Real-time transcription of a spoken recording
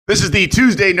This is the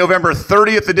Tuesday, November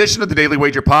 30th edition of the Daily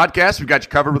Wager Podcast. We've got you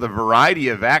covered with a variety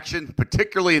of action,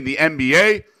 particularly in the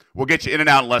NBA. We'll get you in and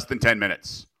out in less than 10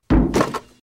 minutes.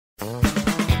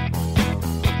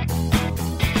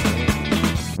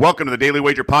 Welcome to the Daily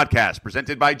Wager Podcast,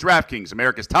 presented by DraftKings,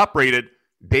 America's top-rated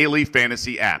daily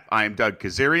fantasy app. I am Doug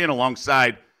Kazarian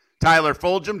alongside Tyler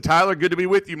Fulgham. Tyler, good to be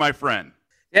with you, my friend.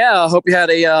 Yeah, I hope you had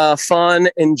a fun,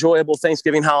 enjoyable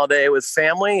Thanksgiving holiday with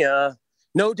family.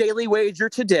 No Daily Wager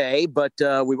today, but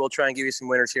we will try and give you some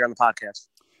winners here on the podcast.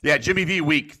 Yeah, Jimmy V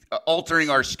week, altering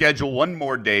our schedule one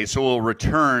more day, so we'll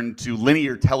return to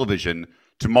linear television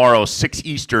tomorrow, 6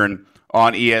 Eastern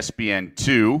on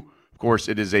ESPN2. Of course,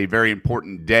 it is a very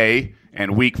important day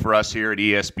and week for us here at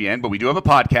ESPN, but we do have a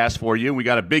podcast for you. We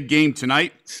got a big game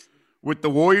tonight with the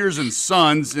Warriors and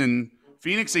Suns, and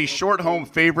Phoenix a short home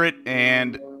favorite.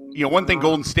 And, you know, one thing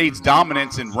Golden State's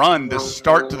dominance and run this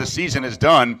start to the season has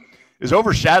done is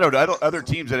overshadowed other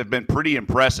teams that have been pretty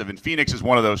impressive, and Phoenix is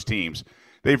one of those teams.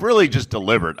 They've really just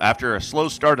delivered. After a slow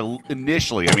start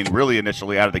initially out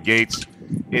of the gates,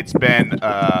 it's been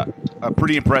a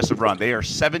pretty impressive run. They are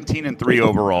 17-3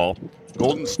 overall.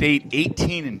 Golden State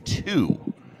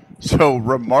 18-2. So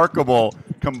remarkable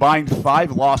combined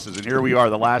 5 losses, and here we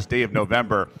are the last day of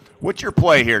November. What's your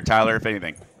play here, Tyler, if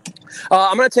anything?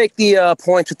 I'm going to take the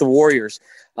points with the Warriors.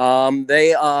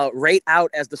 They rate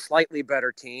out as the slightly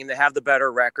better team. They have the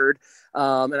better record.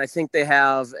 And I think they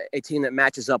have a team that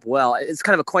matches up well. It's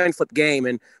kind of a coin flip game.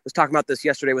 And I was talking about this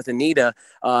yesterday with Anita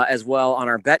as well on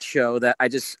our bet show, that I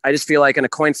just feel like in a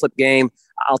coin flip game,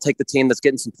 I'll take the team that's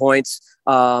getting some points,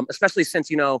 especially since,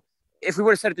 you know, if we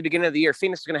would have said at the beginning of the year,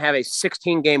 Phoenix is going to have a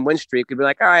 16-game win streak, we'd be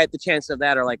like, all right, the chances of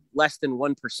that are like less than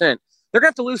 1%. They're going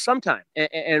to have to lose sometime.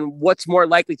 And what's more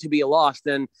likely to be a loss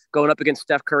than going up against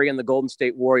Steph Curry and the Golden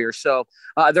State Warriors? So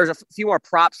there's a few more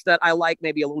props that I like,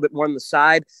 maybe a little bit more on the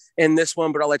side in this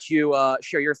one, but I'll let you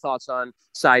share your thoughts on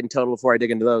side and total before I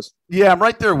dig into those. Yeah, I'm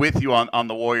right there with you on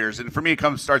the Warriors. And for me,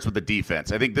 it starts with the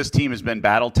defense. I think this team has been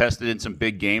battle-tested in some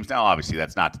big games. Now, obviously,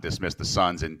 that's not to dismiss the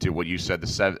Suns and to what you said, the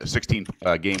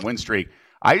 16-game win streak.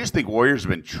 I just think Warriors have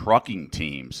been trucking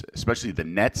teams, especially the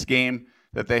Nets game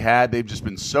that they had. They've just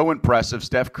been so impressive.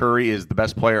 Steph Curry is the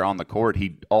best player on the court.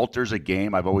 He alters a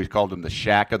game. I've always called him the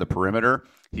Shaq of the perimeter.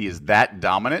 He is that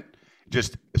dominant.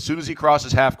 Just as soon as he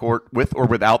crosses half court, with or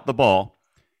without the ball,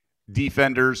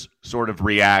 defenders sort of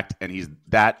react, and he's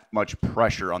that much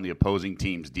pressure on the opposing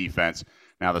team's defense.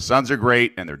 Now, the Suns are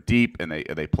great, and they're deep, and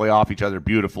they play off each other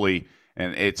beautifully,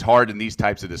 and it's hard in these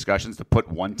types of discussions to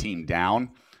put one team down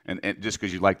and just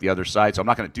because you like the other side. So I'm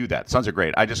not going to do that. Suns are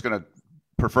great. I'm just going to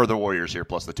prefer the Warriors here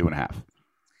plus the 2.5.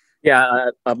 Yeah,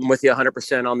 I'm with you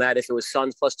 100% on that. If it was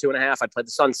Suns plus 2.5, I'd play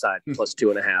the Suns side plus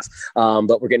 2.5.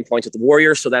 But we're getting points with the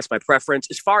Warriors, so that's my preference.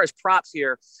 As far as props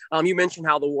here, you mentioned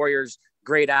how the Warriors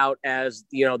grade out as,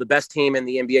 you know, the best team in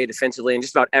the NBA defensively in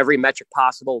just about every metric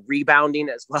possible, rebounding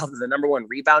as well as the number one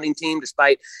rebounding team,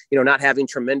 despite, you know, not having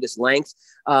tremendous length.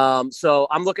 So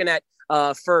I'm looking at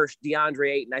first,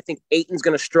 DeAndre Ayton. I think Ayton's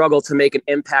going to struggle to make an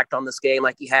impact on this game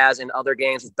like he has in other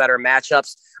games with better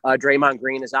matchups. Draymond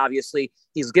Green is obviously,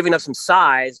 he's giving up some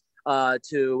size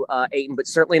to Ayton, but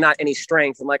certainly not any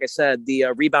strength. And like I said, the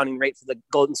rebounding rate for the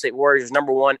Golden State Warriors is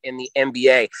number 1 in the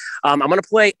NBA. I'm going to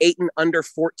play Ayton under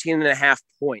 14.5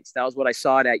 points. That was what I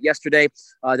saw it at yesterday.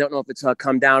 I don't know if it's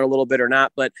come down a little bit or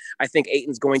not, but I think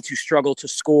Ayton's going to struggle to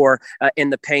score in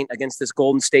the paint against this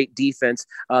Golden State defense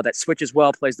that switches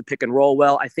well, plays the pick and roll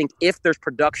well. I think if there's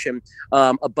production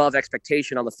above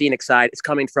expectation on the Phoenix side, it's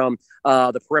coming from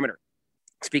the perimeter.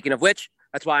 Speaking of which,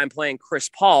 that's why I'm playing Chris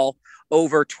Paul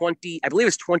over 20, I believe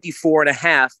it's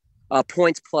 24.5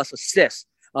 points plus assists.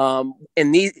 And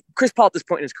Chris Paul at this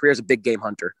point in his career is a big game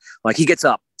hunter. Like, he gets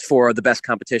up for the best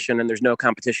competition, and there's no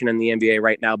competition in the NBA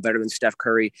right now better than Steph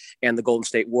Curry and the Golden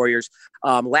State Warriors.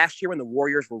 Last year when the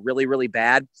Warriors were really, really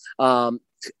bad,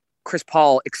 Chris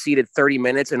Paul exceeded 30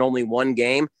 minutes in only one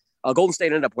game. Golden State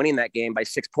ended up winning that game by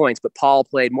 6 points, but Paul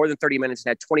played more than 30 minutes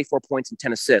and had 24 points and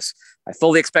 10 assists. I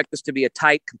fully expect this to be a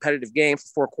tight, competitive game for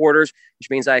 4 quarters, which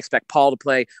means I expect Paul to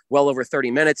play well over 30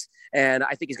 minutes, and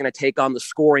I think he's going to take on the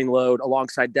scoring load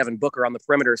alongside Devin Booker on the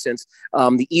perimeter, since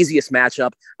the easiest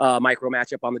matchup, micro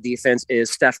matchup on the defense is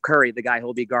Steph Curry, the guy who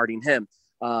will be guarding him.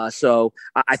 So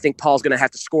I think Paul's going to have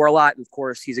to score a lot, and of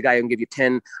course, he's a guy who can give you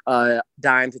 10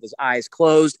 dimes with his eyes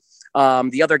closed.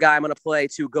 The other guy I'm going to play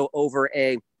to go over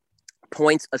a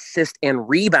points, assist, and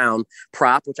rebound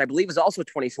prop, which I believe is also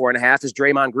 24.5, is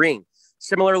Draymond Green.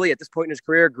 Similarly, at this point in his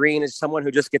career, Green is someone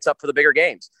who just gets up for the bigger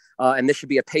games. And this should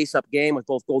be a pace-up game with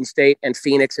both Golden State and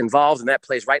Phoenix involved, and that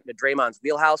plays right into Draymond's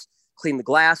wheelhouse. Clean the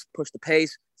glass, push the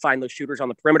pace, find those shooters on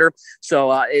the perimeter.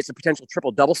 So it's a potential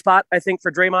triple-double spot, I think,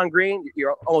 for Draymond Green.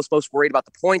 You're almost most worried about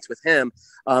the points with him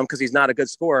because he's not a good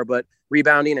scorer, but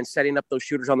rebounding and setting up those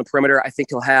shooters on the perimeter, I think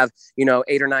he'll have,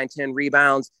 8 or 9, 10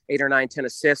 rebounds, 8 or 9, 10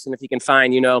 assists. And if he can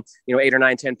find, 8 or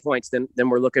 9, 10 points, then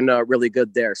we're looking really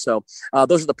good there. So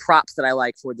those are the props that I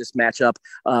like for this matchup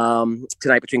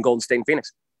tonight between Golden State and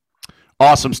Phoenix.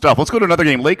 Awesome stuff. Let's go to another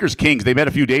game. Lakers-Kings. They met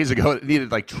a few days ago. It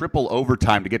needed like triple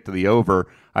overtime to get to the over.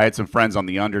 I had some friends on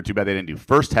the under. Too bad they didn't do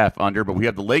first half under, but we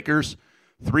have the Lakers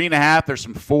 3.5. There's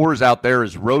some 4s out there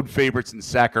as road favorites in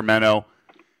Sacramento.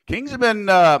 Kings have been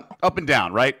up and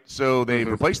down, right? So they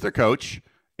replaced their coach,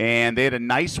 and they had a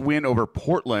nice win over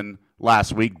Portland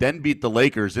last week, then beat the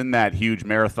Lakers in that huge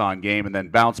marathon game, and then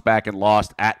bounced back and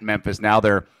lost at Memphis. Now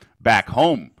they're back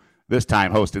home, this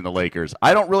time hosting the Lakers.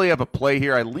 I don't really have a play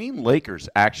here. I lean Lakers,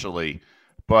 actually,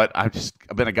 but I've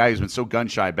been a guy who's been so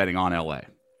gun-shy betting on L.A.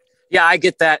 Yeah, I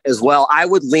get that as well. I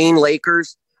would lean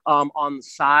Lakers on the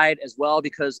side as well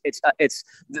because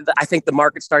I think the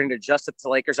market's starting to adjust that the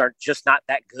Lakers are just not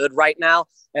that good right now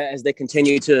as they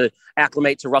continue to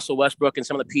acclimate to Russell Westbrook and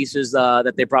some of the pieces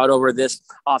that they brought over this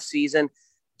offseason.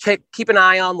 Keep an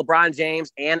eye on LeBron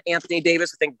James and Anthony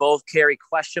Davis. I think both carry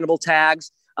questionable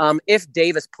tags. If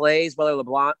Davis plays, whether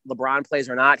LeBron plays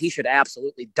or not, he should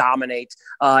absolutely dominate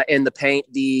in the paint.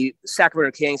 The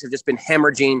Sacramento Kings have just been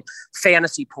hemorrhaging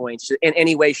fantasy points in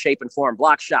any way, shape, and form.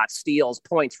 Block shots, steals,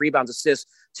 points, rebounds,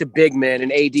 assists to big men.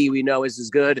 And AD, we know, is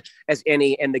as good as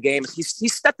any in the game.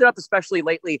 He's stepped it up, especially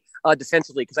lately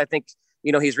defensively, because I think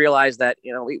he's realized that,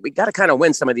 we got to kind of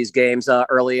win some of these games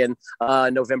early in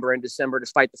November and December,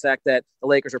 despite the fact that the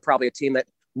Lakers are probably a team that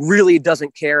really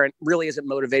doesn't care and really isn't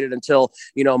motivated until,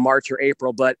 March or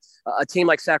April. But a team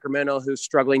like Sacramento who's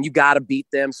struggling, you got to beat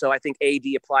them. So I think AD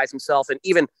applies himself, and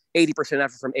even 80%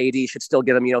 effort from AD should still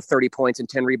give him, 30 points and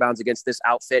 10 rebounds against this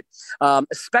outfit,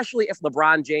 especially if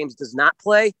LeBron James does not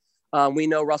play. We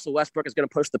know Russell Westbrook is going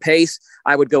to push the pace.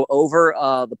 I would go over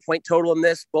the point total in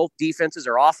this. Both defenses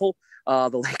are awful. The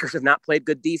Lakers have not played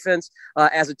good defense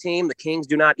as a team. The Kings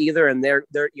do not either, and they're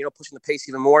pushing the pace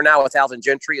even more now with Alvin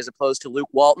Gentry as opposed to Luke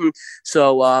Walton.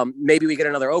 So maybe we get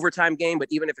another overtime game, but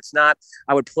even if it's not,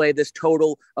 I would play this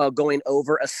total going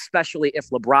over, especially if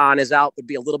LeBron is out. There'd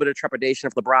be a little bit of trepidation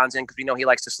if LeBron's in because we know he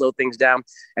likes to slow things down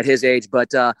at his age. But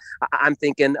I'm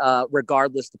thinking,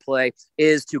 regardless, the play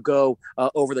is to go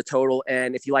over the total.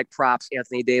 And if you like props,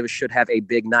 Anthony Davis should have a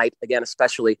big night again,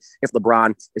 especially if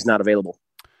LeBron is not available.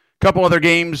 Couple other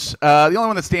games. The only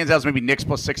one that stands out is maybe Knicks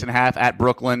plus 6.5 at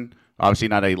Brooklyn. Obviously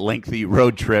not a lengthy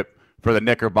road trip for the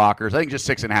Knickerbockers. I think just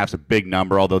 6.5 is a big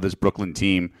number, although this Brooklyn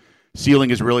team ceiling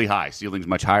is really high. Ceiling's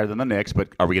much higher than the Knicks, but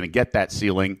are we going to get that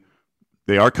ceiling?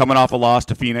 They are coming off a loss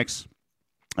to Phoenix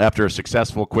after a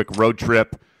successful quick road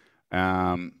trip.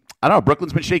 I don't know.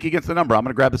 Brooklyn's been shaky against the number. I'm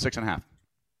going to grab the 6.5.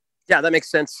 Yeah, that makes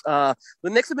sense. The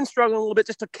Knicks have been struggling a little bit.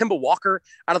 Just took Kemba Walker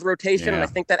out of the rotation, and I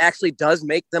think that actually does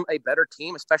make them a better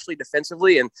team, especially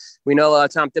defensively. And we know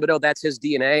Tom Thibodeau, that's his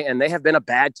DNA, and they have been a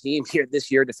bad team here this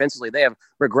year defensively. They have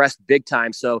regressed big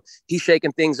time. So he's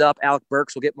shaking things up. Alec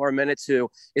Burks will get more minutes, who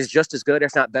is just as good,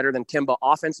 if not better, than Kemba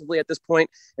offensively at this point.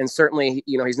 And certainly,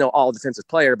 he's no all-defensive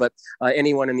player, but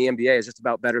anyone in the NBA is just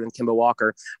about better than Kemba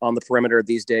Walker on the perimeter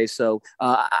these days. So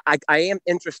I am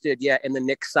interested, in the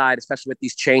Knicks side, especially with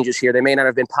these changes here. They may not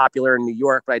have been popular in New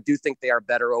York, but I do think they are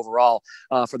better overall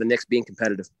for the Knicks being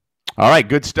competitive. All right,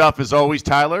 good stuff as always,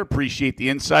 Tyler. Appreciate the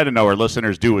insight. I know our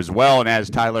listeners do as well. And as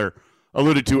Tyler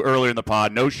alluded to earlier in the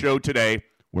pod, no show today.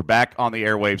 We're back on the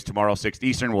airwaves tomorrow, 6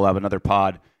 Eastern. We'll have another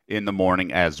pod in the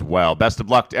morning as well. Best of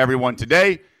luck to everyone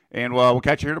today, and we'll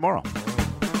catch you here tomorrow.